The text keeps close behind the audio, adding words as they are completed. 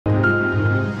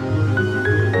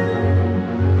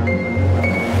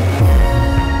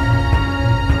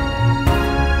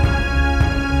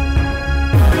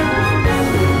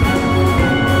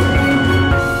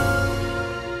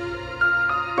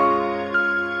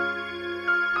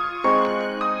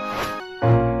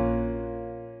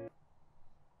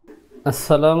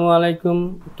আসসালামু আলাইকুম,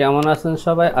 কেমন আছেন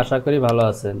সবাই? আশা করি ভালো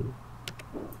আছেন।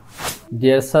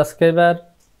 ডিয়ার সাবস্ক্রাইবার,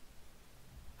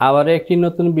 আবার একটি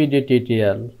নতুন ভিডিও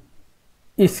টিউটোরিয়াল।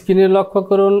 স্ক্রিনে লক্ষ্য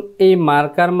করুন, এই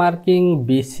মার্কার মার্কিং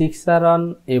V6R1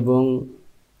 এবং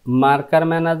মার্কার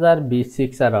ম্যানেজার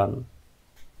V6R1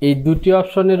 এই দুটি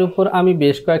অপশনের উপর আমি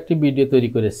বেশ কয়েকটি ভিডিও তৈরি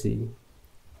করেছি।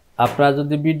 আপনারা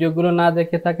যদি ভিডিওগুলো না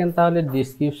দেখে থাকেন তাহলে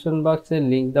ডিসক্রিপশন বক্সে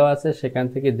লিংক দেওয়া আছে, সেখান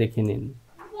থেকে দেখে নিন।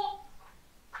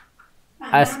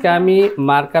 আজকে আমি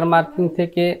মার্কার মার্কিং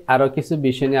থেকে আরো কিছু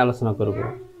বিষয় নিয়ে আলোচনা করব।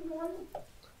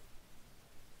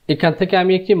 এখান থেকে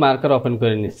আমি একটি মার্কার ওপেন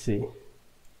করে নিচ্ছি।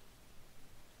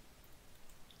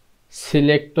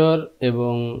 সিলেক্টর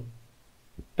এবং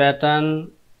প্যাটার্ন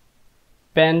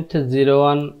প্যান্ট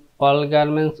 01 অল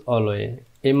গার্মেন্টস অলওয়ে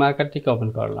এই মার্কারটিকে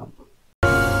ওপেন করলাম।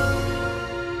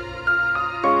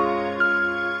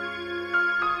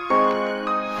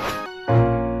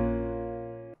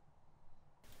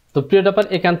 তো প্রিয় ব্যাপার,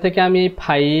 এখান থেকে আমি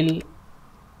ফাইল,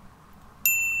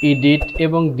 এডিট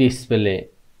এবং ডিসপ্লে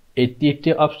এই তিনটি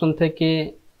অপশন থেকে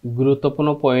গুরুত্বপূর্ণ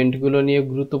পয়েন্টগুলো নিয়ে,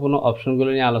 গুরুত্বপূর্ণ অপশনগুলো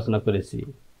নিয়ে আলোচনা করেছি।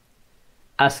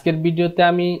 আজকের ভিডিওতে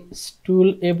আমি স্টুল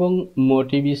এবং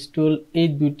মোটিভ স্টুল এই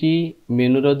দুটি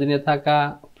মেনুর অধীনে থাকা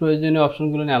প্রয়োজনীয়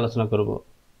অপশনগুলো নিয়ে আলোচনা করব।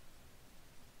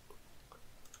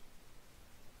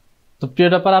 তো প্রিয়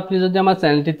ব্যাপার, আপনি যদি আমার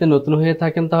চ্যানেলটিতে নতুন হয়ে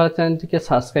থাকেন তাহলে চ্যানেলটিকে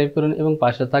সাবস্ক্রাইব করুন এবং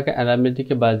পাশে থাকা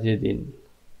অ্যালার্মটিকে বাজিয়ে দিন।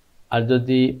 আর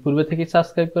যদি পূর্বে থেকে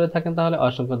সাবস্ক্রাইব করে থাকেন তাহলে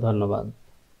অসংখ্য ধন্যবাদ।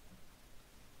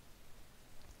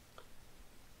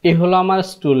 এই হলো আমার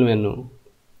স্টুল মেনু।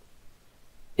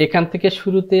 এখান থেকে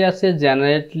শুরুতে আছে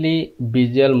জেনারেটলি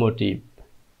ভিজুয়াল মোটিভ।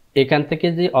 এখান থেকে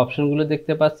যে অপশনগুলো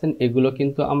দেখতে পাচ্ছেন এগুলো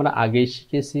কিন্তু আমরা আগেই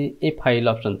শিখেছি এই ফাইল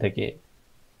অপশন থেকে।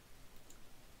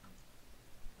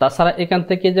 তাছাড়া এখান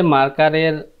থেকে যে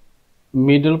মার্কারের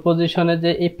মিডল পজিশনে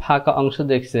যে এই ফাঁকা অংশ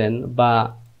দেখছেন, বা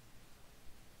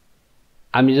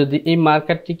আমি যদি এই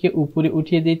মার্কারটিকে উপরে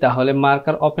উঠিয়ে দিই তাহলে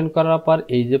মার্কার ওপেন করার পর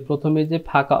এই যে প্রথমে যে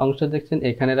ফাঁকা অংশ দেখছেন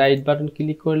এখানে রাইট বাটন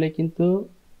ক্লিক করলে কিন্তু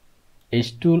এই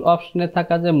স্টুল অপশনে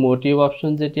থাকা যে মোটিভ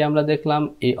অপশন যেটি আমরা দেখলাম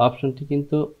এই অপশনটি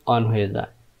কিন্তু অন হয়ে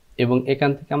যায় এবং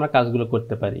এখান থেকে আমরা কাজগুলো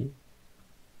করতে পারি।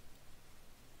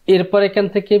 এরপর এখান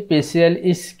থেকে special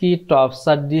ski,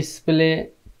 টপসার display,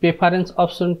 preference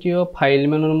অপশনটিও file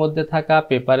মেনুর মধ্যে থাকা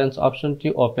প্রেফারেন্স অপশনটি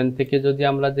ওপেন থেকে যদি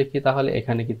আমরা দেখি তাহলে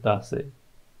এখানে কিন্তু আছে।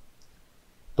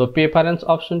 তো প্রেফারেন্স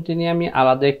অপশনটি নিয়ে আমি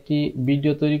আলাদা একটি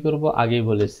ভিডিও তৈরি করব, আগেই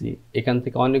বলেছি। এখান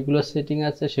থেকে অনেকগুলো সেটিং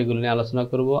আছে, সেগুলো নিয়ে আলোচনা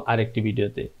করব আরেকটি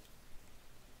ভিডিওতে।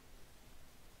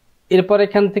 এরপর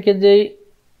এখান থেকে যেই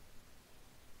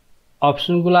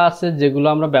অপশনগুলো আছে যেগুলো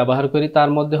আমরা ব্যবহার করি তার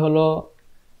মধ্যে হলো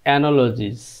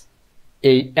অ্যানালজিস।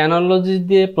 এই অ্যানালজিস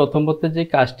দিয়ে প্রথমত যে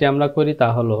কাজটি আমরা করি তা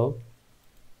হলো,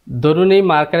 ধরুন এই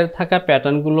মার্কারে থাকা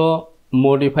প্যাটার্নগুলো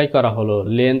মডিফাই করা হলো,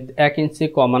 লেন্থ 1 ইঞ্চি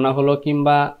কমানো হলো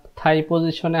কিংবা থাই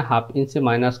পজিশনে হাফ ইঞ্চি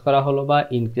মাইনাস করা হলো বা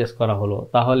ইনক্রিজ করা হলো।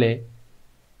 তাহলে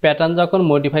প্যাটার্ন যখন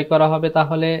মডিফাই করা হবে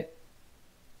তাহলে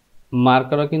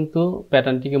মার্কারও কিন্তু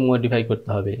প্যাটার্নটিকে মডিফাই করতে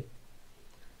হবে।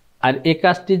 আর এই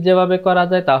কাজটি যেভাবে করা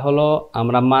যায় তা হলো,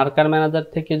 আমরা মার্কার ম্যানেজার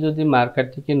থেকে যদি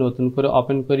মার্কারটিকে নতুন করে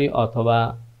ওপেন করি, অথবা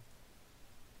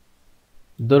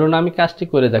ধরুন আমি কাজটি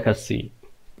করে দেখাচ্ছি।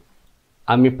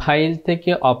 আমি ফাইল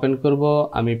থেকে ওপেন করব,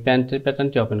 আমি প্যান্টের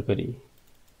প্যাটার্নটি ওপেন করি।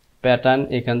 প্যাটার্ন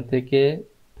এখান থেকে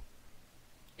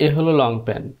এ হলো লং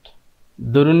প্যান্ট।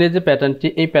 ধরুন এই যে প্যাটার্নটি,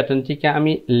 এই প্যাটার্নটিকে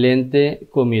আমি লেন্থে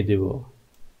কমিয়ে দেব।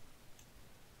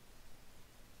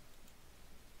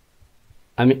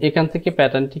 আমি এখান থেকে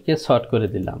প্যাটার্নটিকে শর্ট করে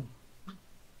দিলাম।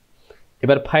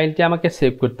 এবার ফাইলটি আমাকে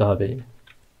সেভ করতে হবে।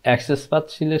 অ্যাক্সেস পাথ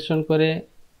সিলেকশন করে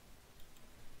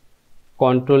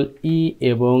কন্ট্রোল ই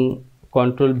এবং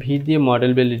কন্ট্রোল ভি দিয়ে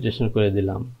মডেল ভ্যালিডেশন করে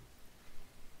দিলাম।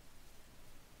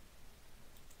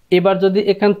 এবার যদি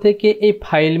এখান থেকে এই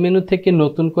ফাইল মেনু থেকে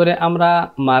নতুন করে আমরা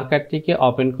মার্কারটিকে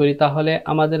ওপেন করি তাহলে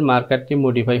আমাদের মার্কারটি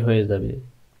মডিফাই হয়ে যাবে।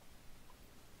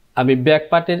 আমি ব্যাক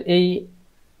পার্টের এই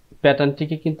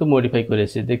প্যাটার্নটিকে কিন্তু মডিফাই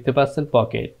করেছি, দেখতে পাচ্ছেন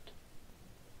পকেট।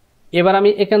 এবার আমি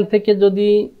এখান থেকে যদি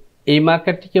এই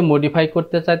মার্কারটিকে মডিফাই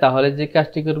করতে চাই তাহলে যে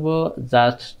কাজটি করব,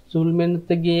 জাস্ট টুল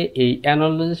মেনুতে গিয়ে এই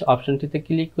অ্যানালজিস অপশনটিতে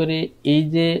ক্লিক করে এই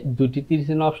যে দুটি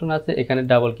তীরচিহ্ন অপশন আছে এখানে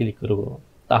ডাবল ক্লিক করব।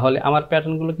 তাহলে আমার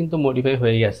প্যাটার্নগুলো কিন্তু মডিফাই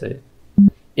হয়ে গেছে।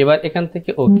 এবার এখান থেকে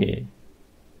ওকে,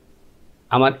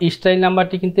 আমার স্টাইল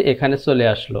নাম্বারটি কিন্তু এখানে চলে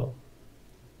আসলো।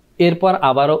 এরপর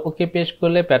আবারও ওকে পেশ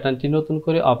করলে প্যাটার্নটি নতুন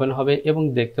করে ওপেন হবে এবং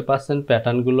দেখতে পাচ্ছেন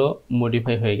প্যাটার্নগুলো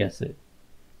মডিফাই হয়ে গেছে।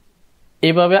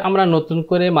 এভাবে আমরা নতুন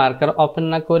করে মার্কার ওপেন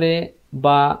না করে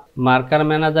বা মার্কার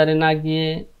ম্যানেজারে না গিয়ে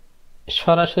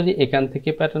সরাসরি এখান থেকে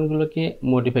প্যাটার্নগুলোকে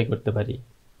মডিফাই করতে পারি।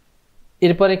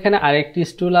 এরপর এখানে আরেকটি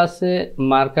টুল আছে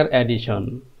মার্কার এডিশন।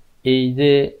 এই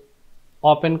যে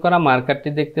ওপেন করা মার্কারটি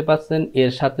দেখতে পাচ্ছেন,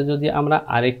 এর সাথে যদি আমরা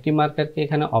আরেকটি মার্কারকে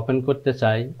এখানে ওপেন করতে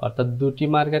চাই, অর্থাৎ দুটি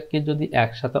মার্কারকে যদি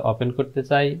একসাথে ওপেন করতে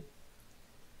চাই,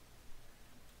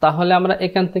 তাহলে আমরা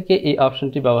এখান থেকে এই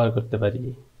অপশনটি ব্যবহার করতে পারি।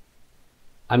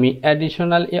 আমি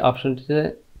অ্যাডিশনাল এই অপশনটিতে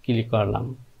ক্লিক করলাম।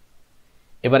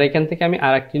 এবার এখান থেকে আমি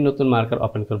আরেকটি নতুন মার্কার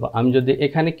ওপেন করব। আমি যদি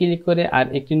এখানে ক্লিক করে আর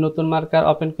একটি নতুন মার্কার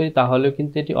ওপেন করি তাহলেও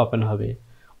কিন্তু এটি ওপেন হবে,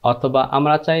 অথবা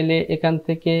আমরা চাইলে এখান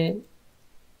থেকে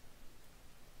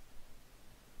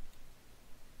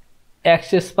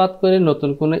অ্যাক্সেস পাথ করে নতুন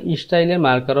কোনো স্টাইলের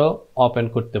মার্কারও ওপেন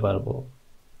করতে পারবো।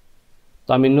 তো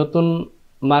আমি নতুন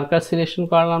মার্কার সিলেকশন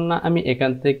করলাম না, আমি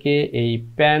এখান থেকে এই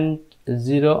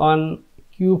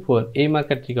pant01Q4 এই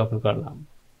মার্কারটিকে ওপেন করলাম।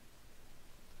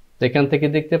 তো এখান থেকে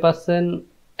দেখতে পাচ্ছেন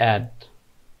অ্যাড,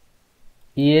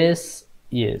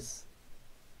 ইয়েস।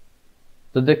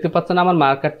 তো দেখতে পাচ্ছেন আমার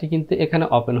মার্কারটি কিন্তু এখানে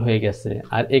ওপেন হয়ে গেছে।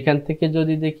 আর এখান থেকে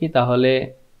যদি দেখি তাহলে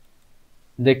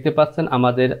দেখতে পাচ্ছেন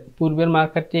আমাদের পূর্বের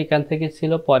মার্কারটি এখান থেকে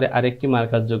ছিল, পরে আরেকটি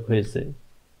মার্কার যোগ হয়েছে।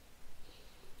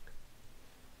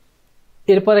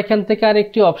 এরপর এখান থেকে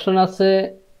আরেকটি অপশন আছে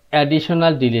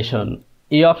অ্যাডিশনাল ডিলিশন।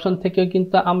 এই অপশন থেকেও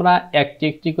কিন্তু আমরা একটি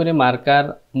একটি করে মার্কার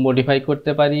মডিফাই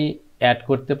করতে পারি, অ্যাড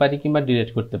করতে পারি কিংবা ডিলিট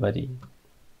করতে পারি।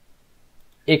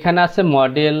 এখানে আছে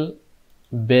মডেল,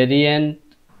 ভেরিয়েন্ট,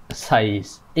 সাইজ।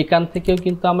 এখান থেকেও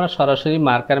কিন্তু আমরা সরাসরি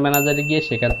মার্কার ম্যানেজারে গিয়ে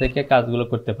সেখান থেকে কাজগুলো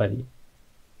করতে পারি।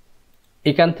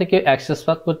 এখান থেকে অ্যাক্সেস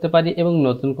পাথ করতে পারি এবং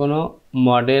নতুন কোনো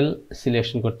মডেল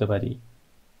সিলেকশন করতে পারি।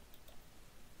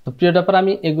 তো প্রিয় ব্যাপার,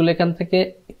 আমি এগুলো এখান থেকে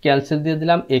ক্যান্সেল দিয়ে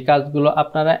দিলাম। এই কাজগুলো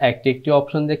আপনারা একটি একটি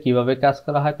অপশন দিয়ে কিভাবে কাজ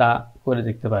করা হয় তা করে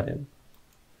দেখতে পারেন।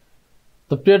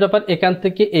 তো প্রিয় ব্যাপার, এখান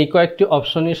থেকে এই কয়েকটি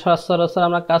অপশনই সচরাচর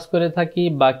আমরা কাজ করে থাকি।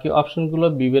 বাকি অপশনগুলো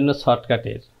বিভিন্ন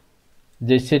শর্টকাটের,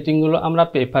 যে সেটিংগুলো আমরা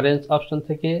প্রেফারেন্স অপশন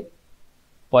থেকে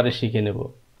পরে শিখে নেব।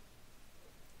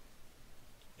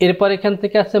 এরপর এখান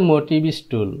থেকে আছে মোটিভ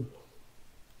টুল।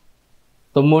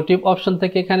 তো মোটিভ অপশন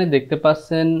থেকে এখানে দেখতে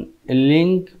পাচ্ছেন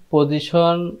লিঙ্ক,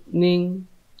 পজিশনিং,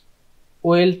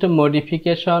 ওয়েল্ট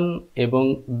মডিফিকেশন এবং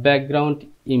ব্যাকগ্রাউন্ড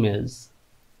ইমেজ।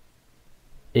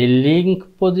 এই লিঙ্ক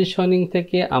পজিশনিং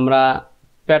থেকে আমরা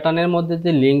প্যাটার্নের মধ্যে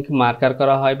যে লিঙ্ক মার্কার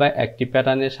করা হয় বা একটি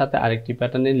প্যাটার্নের সাথে আরেকটি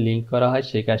প্যাটার্নের লিঙ্ক করা হয়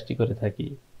সেই কাজটি করে থাকি।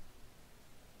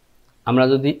 আমরা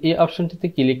যদি এই অপশনটিতে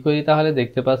ক্লিক করি তাহলে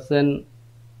দেখতে পাচ্ছেন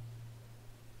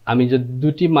আমি যদি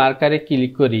দুটি মার্কারে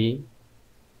ক্লিক করি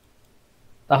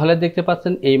তাহলে দেখতে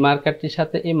পাচ্ছেন এই মার্কারটির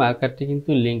সাথে এই মার্কারটি কিন্তু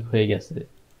লিঙ্ক হয়ে গেছে।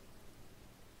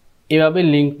 এভাবে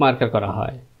লিঙ্ক মার্কার করা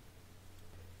হয়।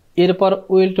 এরপর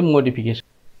ওয়েল্ট মডিফিকেশন।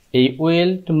 এই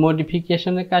ওয়েল্ট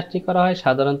মডিফিকেশনের কাজটি করা হয়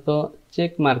সাধারণত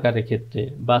চেক মার্কারের ক্ষেত্রে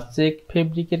বা চেক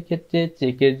ফেব্রিকের ক্ষেত্রে।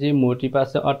 চেকের যে মোটিভ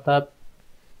আছে, অর্থাৎ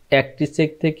একটি চেক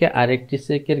থেকে আরেকটি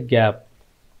চেকের গ্যাপ,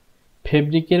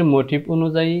 ফেব্রিকের মোটিভ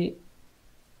অনুযায়ী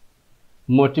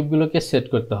মোটিভগুলোকে সেট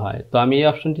করতে হয়। তো আমি এই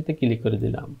অপশনটিতে ক্লিক করে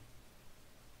দিলাম।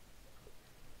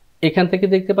 এখান থেকে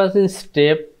দেখতে পাচ্ছেন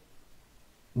স্টেপ,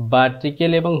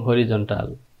 ভার্টিক্যাল এবং হরিজন্টাল।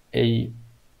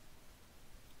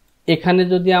 এখানে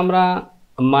যদি আমরা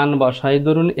মান বসাই,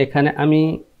 ধরুন এখানে আমি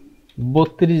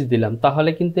 32 দিলাম, তাহলে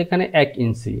কিন্তু এখানে 1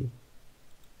 ইঞ্চি।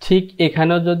 ঠিক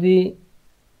এখানেও যদি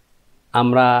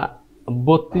আমরা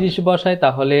 32 বসাই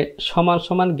তাহলে সমান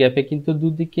সমান গ্যাপে কিন্তু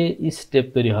দুদিকে স্টেপ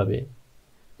তৈরি হবে।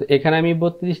 তো এখানে আমি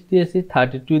 32 দিয়েছি,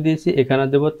 32 দিয়েছি, এখানে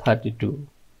দেব 32।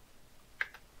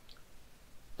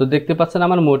 তো দেখতে পাচ্ছেন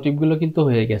আমার মোটিভগুলো কিন্তু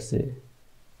হয়ে গেছে।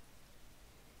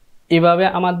 এভাবে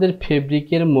আমাদের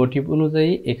ফেব্রিকের মোটিভ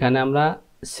অনুযায়ী এখানে আমরা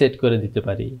সেট করে দিতে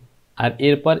পারি। আর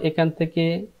এরপর এখান থেকে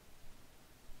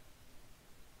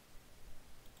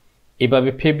এভাবে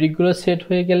ফেব্রিকগুলো সেট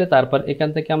হয়ে গেলে তারপর এখান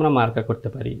থেকে আমরা মার্কার করতে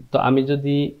পারি। তো আমি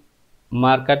যদি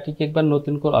মার্কারটিকে একবার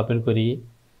নতুন করে ওপেন করি,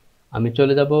 আমি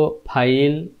চলে যাব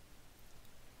ফাইল,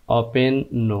 ওপেন,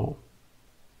 নো।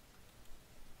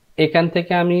 এখান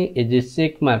থেকে আমি এই যে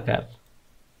চেক মার্কার,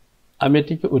 আমি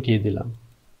এটিকে উঠিয়ে দিলাম।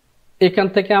 এখান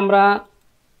থেকে আমরা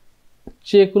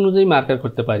চেক অনুযায়ী মার্কার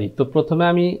করতে পারি। তো প্রথমে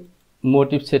আমি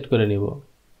মোটিভ সেট করে নিব।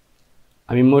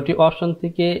 আমি মোটিভ অপশন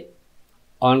থেকে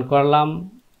অন করলাম,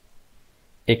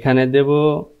 এখানে দেব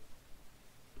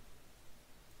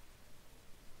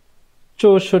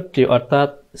 64 অর্থাৎ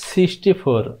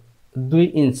 64, 2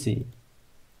 ইঞ্চি।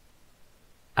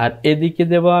 আর এদিকে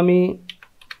দেব আমি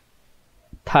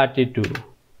 32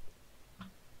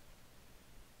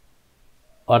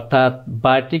 অর্থাৎ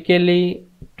ভার্টিক্যালি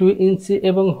 2 ইঞ্চি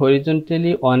এবং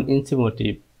হরিজন্টালি 1 ইঞ্চি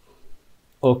মোটিভ।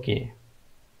 ওকে,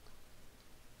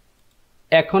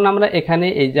 এখন আমরা এখানে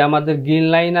এই যে আমাদের গ্রিন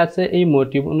লাইন আছে, এই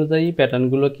মোটিভ অনুযায়ী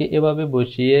প্যাটার্নগুলোকে এভাবে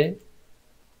বসিয়ে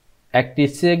একটি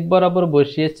চেক বরাবর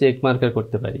বসিয়ে চেক মার্কার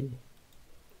করতে পারি।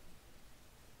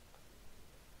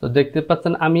 তো দেখতে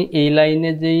পাচ্ছেন আমি এই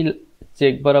লাইনে যেই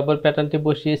চেক বরাবর প্যাটার্নটি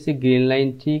বসিয়েছি, গ্রিন লাইন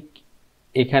ঠিক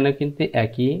এখানেও কিন্তু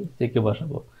একই চেকে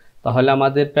বসাবো, তাহলে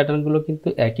আমাদের প্যাটার্নগুলো কিন্তু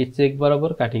একই চেক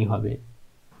বরাবর কাটিং হবে।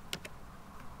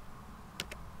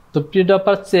 তো প্রিয়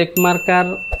ডপার, চেক মার্কার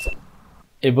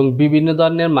এবং বিভিন্ন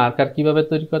ধরনের মার্কার কিভাবে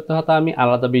তৈরি করতে হয় তা আমি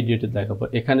আলাদা ভিডিওতে দেখাবো।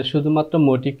 এখানে শুধুমাত্র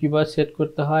মোটিভ কিভাবে সেট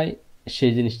করতে হয়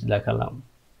সেই জিনিসটি দেখালাম।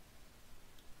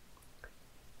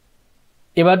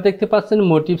 এবার দেখতে পাচ্ছেন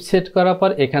মোটিভ সেট করার পর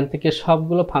এখান থেকে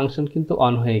সবগুলো ফাংশন কিন্তু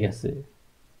অন হয়ে গেছে।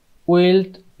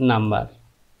 ওয়েল্ড নাম্বার,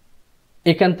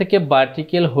 এখান থেকে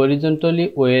ভার্টিক্যাল হরিজন্টালি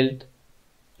ওয়েল্ড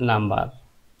নাম্বার,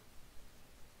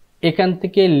 এখান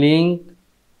থেকে লিঙ্ক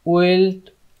ওয়েল্ড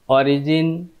অরিজিন।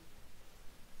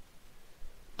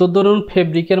 তো ধরুন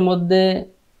ফেব্রিকের মধ্যে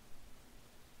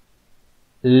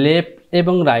লেফট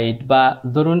এবং রাইট, বা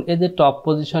ধরুন এই যে টপ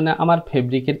পজিশনে আমার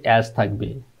ফেব্রিকের অ্যাজ থাকবে,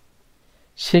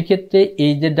 সেক্ষেত্রে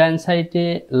এই যে ডান সাইডে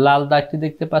লাল দাগটি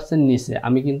দেখতে পাচ্ছেন নিচে,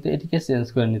 আমি কিন্তু এটিকে চেঞ্জ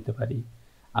করে নিতে পারি।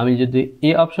 আমি যদি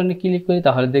এই অপশনে ক্লিক করি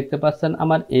তাহলে দেখতে পাচ্ছেন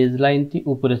আমার এজ লাইনটি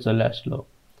উপরে চলে আসলো,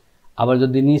 আবার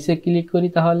যদি নিচে ক্লিক করি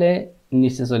তাহলে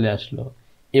নিচে চলে আসলো।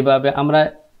 এভাবে আমরা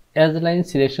এজ লাইন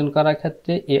সিলেকশন করার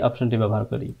ক্ষেত্রে এই অপশনটি ব্যবহার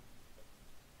করি।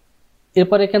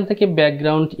 এরপর এখান থেকে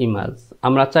ব্যাকগ্রাউন্ড ইমেজ,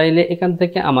 আমরা চাইলে এখান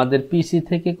থেকে আমাদের পিসি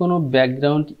থেকে কোনো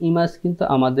ব্যাকগ্রাউন্ড ইমেজ কিন্তু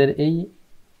আমাদের এই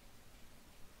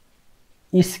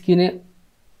স্ক্রিনে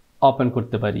ওপেন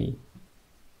করতে পারি।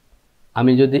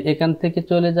 আমি যদি এখান থেকে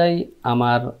চলে যাই,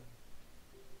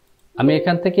 আমি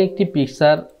এখান থেকে একটি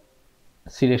পিকচার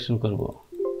সিলেকশন করব,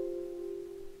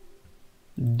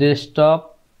 ডেস্কটপ,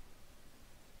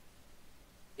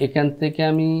 এখান থেকে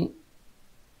আমি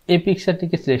এই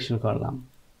পিকচারটিকে সিলেকশন করলাম।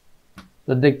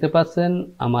 তো দেখতে পাচ্ছেন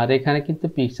আমার এখানে কিন্তু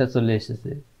পিকচার চলে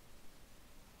এসেছে।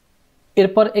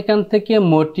 এরপর এখান থেকে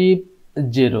motive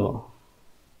 0,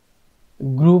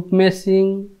 group মেশিং,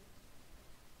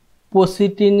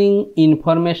 positioning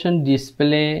information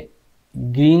display,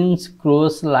 green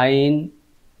cross line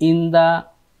in the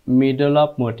middle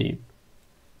of motive.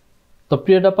 তো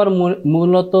প্রিয় ডপার,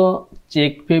 মূলত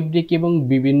চেক ফেব্রিক এবং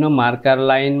বিভিন্ন marker,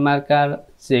 line marker,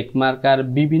 check marker,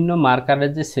 বিভিন্ন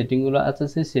মার্কারের যে সেটিংগুলো আছে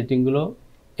সেই সেটিংগুলো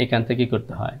এখান থেকে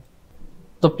করতে হয়।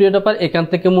 তো প্রিয় ডপার, এখান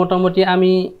থেকে মোটামুটি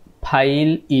আমি ফাইল,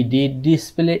 এডিট,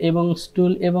 ডিসপ্লে এবং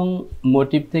টুল এবং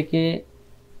মোটিভ থেকে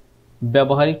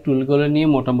ব্যবহারিক টুলগুলো নিয়ে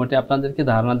মোটামুটি আপনাদেরকে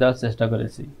ধারণা দেওয়ার চেষ্টা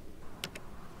করেছি।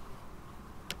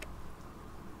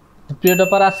 প্রিয়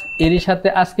ডপার, এরই সাথে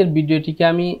আজকের ভিডিওটিকে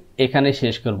আমি এখানে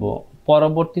শেষ করব।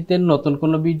 পরবর্তীতে নতুন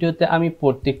কোনো ভিডিওতে আমি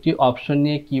প্রত্যেকটি অপশন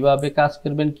নিয়ে কিভাবে কাজ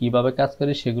করবেন, কিভাবে কাজ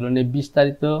করে সেগুলো নিয়ে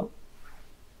বিস্তারিত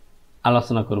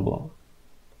আলোচনা করব।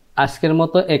 আজকের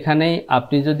মতো এখানেই।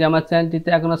 আপনি যদি আমার চ্যানেলটিতে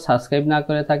এখনো সাবস্ক্রাইব না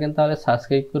করে থাকেন তাহলে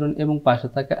সাবস্ক্রাইব করুন এবং পাশে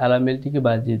থাকা অ্যালার্ম বেলটিকে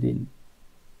বাজিয়ে দিন,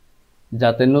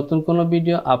 যাতে নতুন কোনো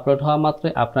ভিডিও আপলোড হওয়া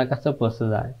মাত্রই আপনার কাছে পৌঁছে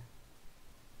যায়।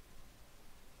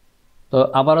 তো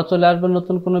আবারও চলে আসবেন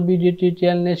নতুন কোনো ভিডিও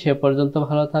টিউটোরিয়াল নিয়ে। সে পর্যন্ত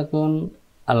ভালো থাকুন।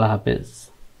 আল্লাহ হাফেজ।